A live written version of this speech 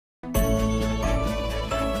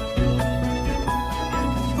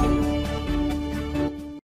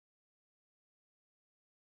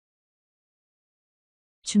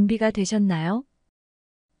준비가 되셨나요?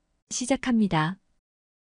 시작합니다.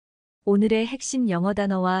 오늘의 핵심 영어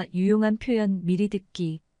단어와 유용한 표현 미리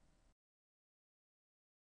듣기.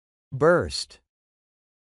 burst,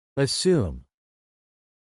 assume,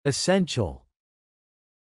 essential,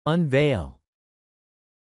 unveil,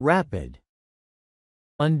 rapid,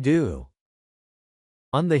 undo,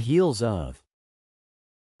 on the heels of,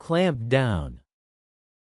 clamp down,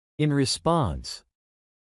 in response.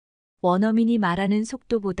 원어민이 말하는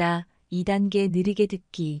속도보다 2단계 느리게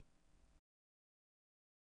듣기.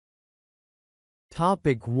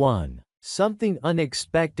 Topic 1. Something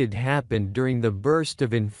unexpected happened during the burst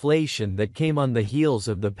of inflation that came on the heels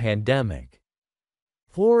of the pandemic.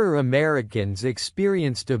 Poorer Americans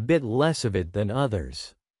experienced a bit less of it than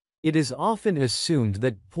others. It is often assumed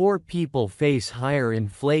that poor people face higher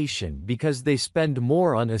inflation because they spend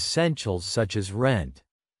more on essentials such as rent.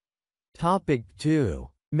 Topic 2.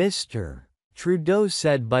 Mr. Trudeau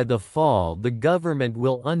said by the fall the government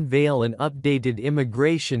will unveil an updated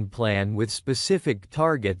immigration plan with specific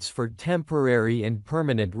targets for temporary and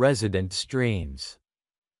permanent resident streams.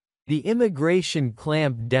 The immigration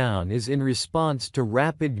clampdown is in response to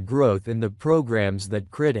rapid growth in the programs that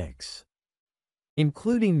critics,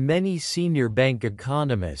 including many senior bank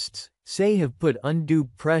economists, say have put undue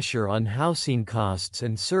pressure on housing costs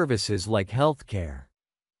and services like healthcare.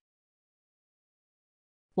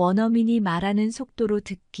 원어민이 말하는 속도로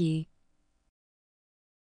듣기.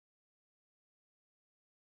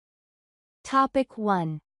 Topic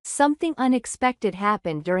 1. Something unexpected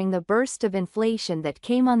happened during the burst of inflation that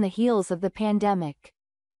came on the heels of the pandemic.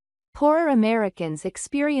 Poorer Americans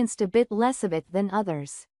experienced a bit less of it than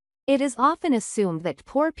others. It is often assumed that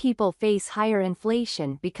poor people face higher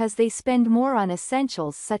inflation because they spend more on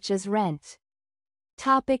essentials such as rent.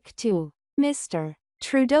 Topic 2. Mr.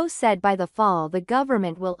 Trudeau said by the fall the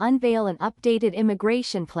government will unveil an updated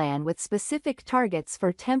immigration plan with specific targets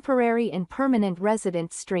for temporary and permanent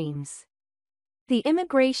resident streams. The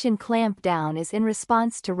immigration clampdown is in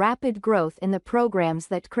response to rapid growth in the programs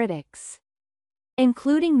that critics,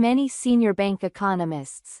 including many senior bank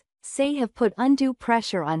economists, say have put undue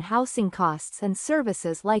pressure on housing costs and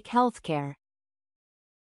services like healthcare.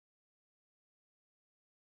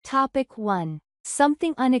 Topic 1.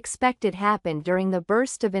 Something unexpected happened during the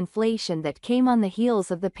burst of inflation that came on the heels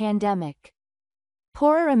of the pandemic.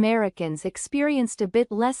 Poorer Americans experienced a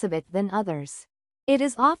bit less of it than others. It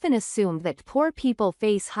is often assumed that poor people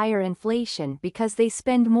face higher inflation because they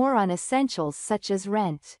spend more on essentials such as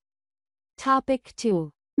rent. Topic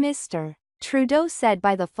 2. Mr. Trudeau said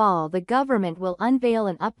by the fall the government will unveil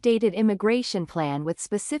an updated immigration plan with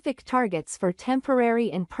specific targets for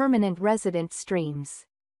temporary and permanent resident streams.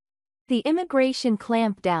 The immigration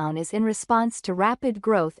clampdown is in response to rapid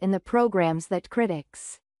growth in the programs that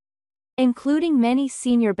critics, including many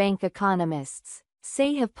senior bank economists,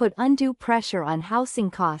 say have put undue pressure on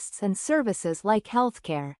housing costs and services like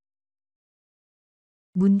healthcare.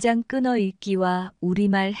 문장 끊어 읽기와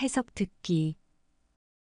우리말 해석 듣기.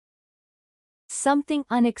 Something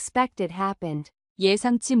unexpected happened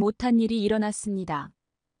예상치 못한 일이 일어났습니다.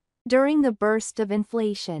 during the burst of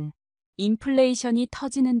inflation. 인플레이션이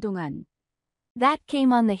터지는 동안. That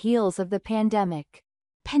came on the heels of the pandemic.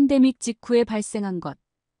 팬데믹 직후에 발생한 것.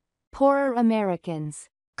 Poorer Americans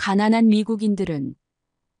가난한 미국인들은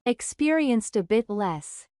experienced a bit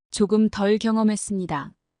less 조금 덜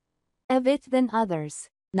경험했습니다. of it than others.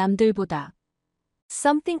 남들보다.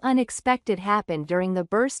 Something unexpected happened during the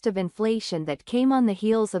burst of inflation that came on the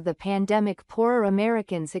heels of the pandemic. Poorer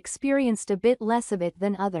Americans experienced a bit less of it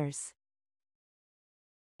than others.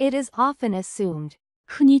 It is often assumed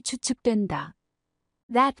흔히 추측된다.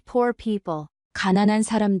 that poor people 가난한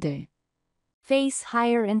사람들. face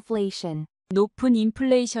higher inflation 높은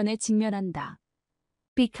인플레이션에 직면한다.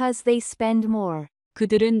 because they spend more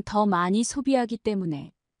그들은 더 많이 소비하기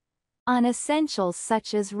때문에. on essentials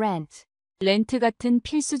such as rent. 렌트 같은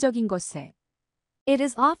필수적인 것에. It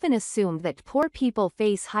is often assumed that poor people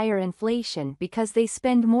face higher inflation because they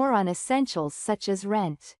spend more on essentials such as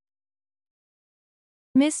rent.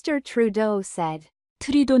 Mr. Trudeau said,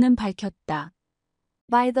 트리도는 밝혔다.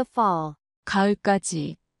 by the fall,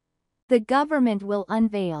 가을까지. the government will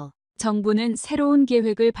unveil 정부는 새로운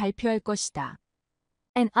계획을 발표할 것이다.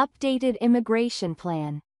 an updated immigration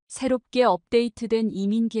plan 새롭게 업데이트된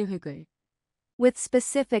이민 계획을. with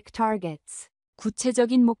specific targets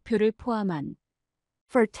구체적인 목표를 포함한.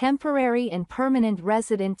 for temporary and permanent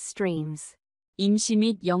resident streams. 임시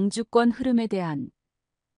및 영주권 흐름에 대한.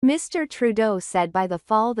 Mr. Trudeau said by the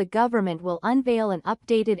fall the government will unveil an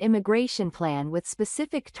updated immigration plan with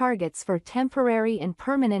specific targets for temporary and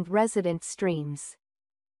permanent resident streams.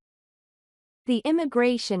 The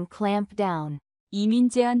immigration clampdown 이민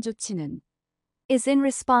제한 조치는 is in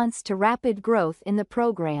response to rapid growth in the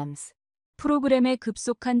programs 프로그램의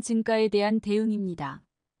급속한 증가에 대한 대응입니다.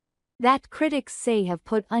 that critics say have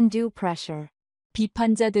put undue pressure,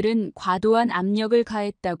 비판자들은 과도한 압력을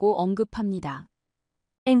가했다고 언급합니다.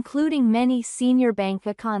 including many senior bank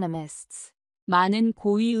economists, 많은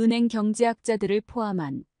고위 은행 경제학자들을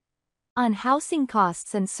포함한 on housing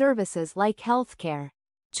costs and services like healthcare.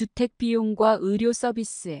 주택 비용과 의료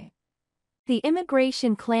서비스에 The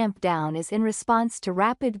immigration clampdown is in response to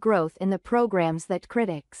rapid growth in the programs that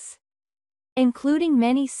critics, including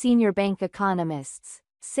many senior bank economists,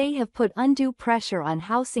 say have put undue pressure on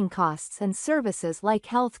housing costs and services like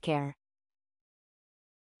healthcare.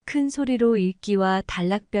 큰 소리로 읽기와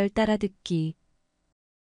단락별 따라듣기.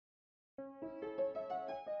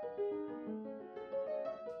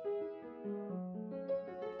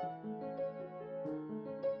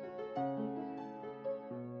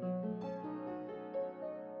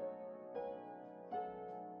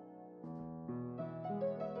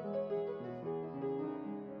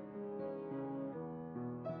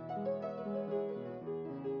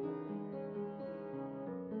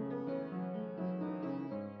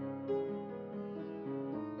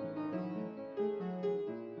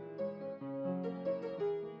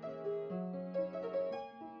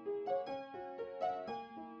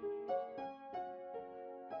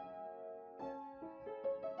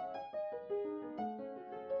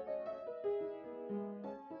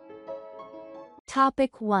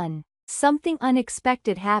 Topic 1. Something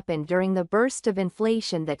unexpected happened during the burst of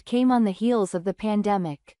inflation that came on the heels of the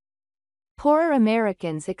pandemic. Poorer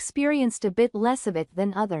Americans experienced a bit less of it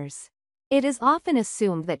than others. It is often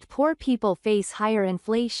assumed that poor people face higher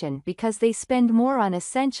inflation because they spend more on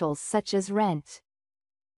essentials such as rent.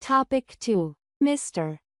 Topic 2.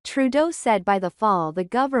 Mr. Trudeau said by the fall the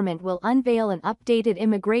government will unveil an updated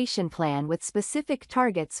immigration plan with specific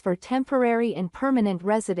targets for temporary and permanent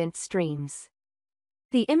resident streams.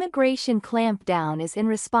 The immigration clampdown is in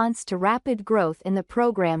response to rapid growth in the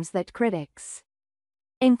programs that critics,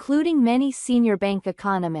 including many senior bank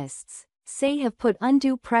economists, say have put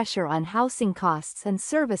undue pressure on housing costs and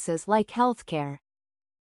services like healthcare.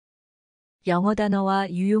 영어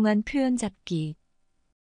단어와 유용한 표현 잡기.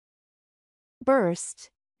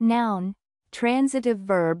 Burst, noun, transitive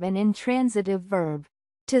verb and intransitive verb.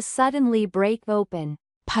 To suddenly break open.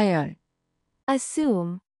 파열,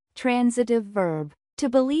 Assume, transitive verb. To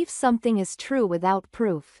believe something is true without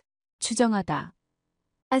proof. 추정하다,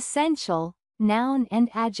 Essential, noun and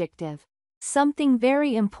adjective. Something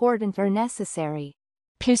very important or necessary.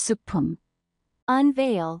 필수품,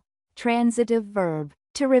 Unveil, transitive verb.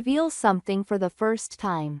 To reveal something for the first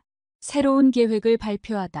time. 새로운 계획을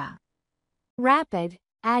발표하다, Rapid,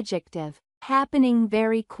 adjective. Happening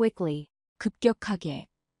very quickly. 급격하게,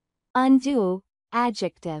 Undue,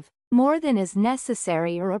 adjective. More than is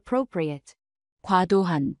necessary or appropriate.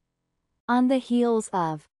 과도한, On the heels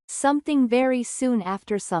of. Something very soon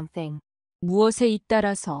after something. 무엇에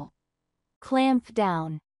잇따라서, Clamp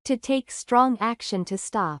down. To take strong action to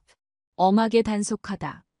stop. 엄하게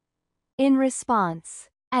단속하다, In response.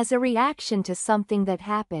 As a reaction to something that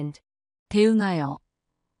happened. 대응하여.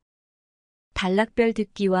 단락별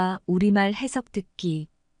듣기와 우리말 해석 듣기.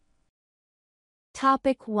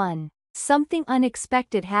 Topic 1. Something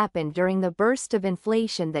unexpected happened during the burst of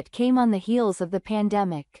inflation that came on the heels of the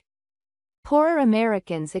pandemic. Poorer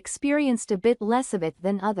Americans experienced a bit less of it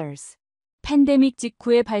than others. 팬데믹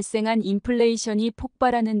직후에 발생한 인플레이션이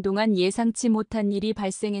폭발하는 동안 예상치 못한 일이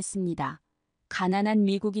발생했습니다. 가난한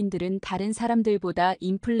미국인들은 다른 사람들보다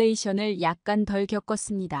인플레이션을 약간 덜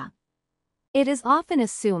겪었습니다. It is often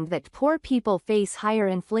assumed that poor people face higher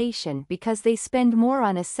inflation because they spend more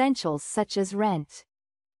on essentials such as rent.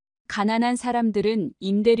 가난한 사람들은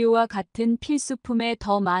임대료와 같은 필수품에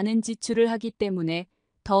더 많은 지출을 하기 때문에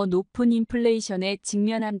더 높은 인플레이션에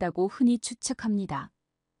직면한다고 흔히 추측합니다.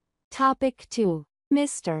 Topic 2.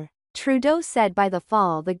 Mr. Trudeau said by the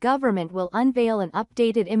fall the government will unveil an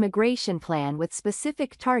updated immigration plan with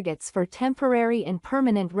specific targets for temporary and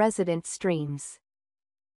permanent resident streams.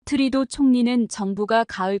 트리도 총리는 정부가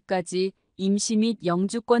가을까지 임시 및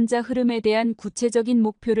영주권자 흐름에 대한 구체적인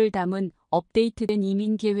목표를 담은 업데이트된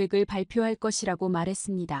이민 계획을 발표할 것이라고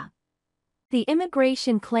말했습니다. The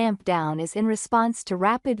immigration clampdown is in response to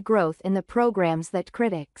rapid growth in the programs that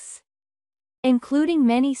critics, including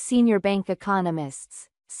many senior bank economists,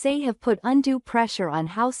 say have put undue pressure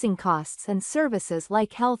on housing costs and services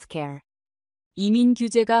like healthcare. 이민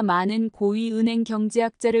규제가 많은 고위 은행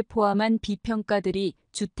경제학자를 포함한 비평가들이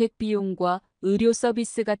주택 비용과 의료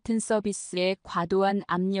서비스 같은 서비스에 과도한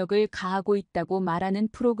압력을 가하고 있다고 말하는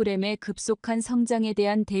프로그램의 급속한 성장에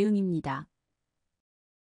대한 대응입니다.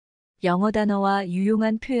 영어 단어와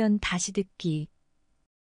유용한 표현 다시 듣기.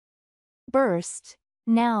 Burst,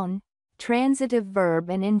 noun, transitive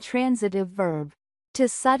verb and intransitive verb. To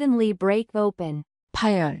suddenly break open.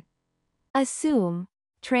 파열, Assume,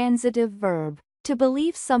 transitive verb. To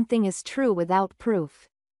believe something is true without proof.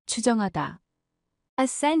 추정하다,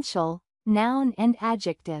 Essential, noun and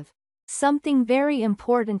adjective. Something very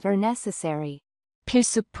important or necessary.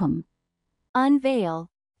 필수품, Unveil,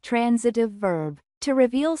 transitive verb. To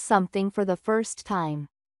reveal something for the first time.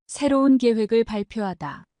 새로운 계획을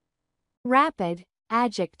발표하다, Rapid,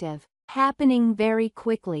 adjective. Happening very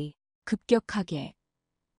quickly. 급격하게,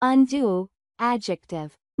 Undo,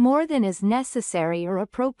 adjective. More than is necessary or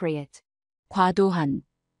appropriate. 과도한,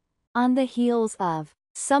 On the heels of.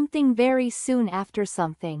 Something very soon after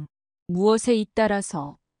something. 무엇에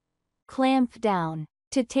잇따라서, Clamp down.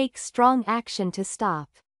 To take strong action to stop.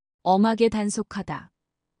 엄하게 단속하다,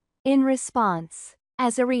 In response.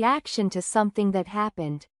 As a reaction to something that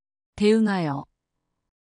happened. 대응하여.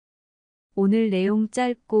 오늘 내용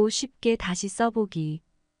짧고 쉽게 다시 써보기.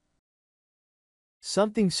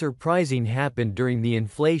 Something surprising happened during the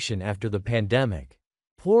inflation after the pandemic.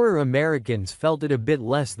 Poorer Americans felt it a bit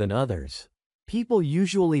less than others. People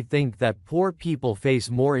usually think that poor people face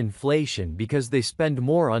more inflation because they spend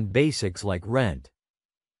more on basics like rent.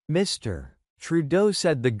 Mr. Trudeau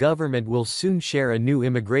said the government will soon share a new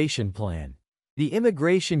immigration plan. The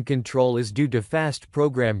immigration control is due to fast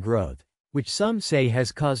program growth, which some say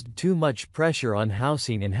has caused too much pressure on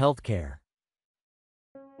housing and healthcare.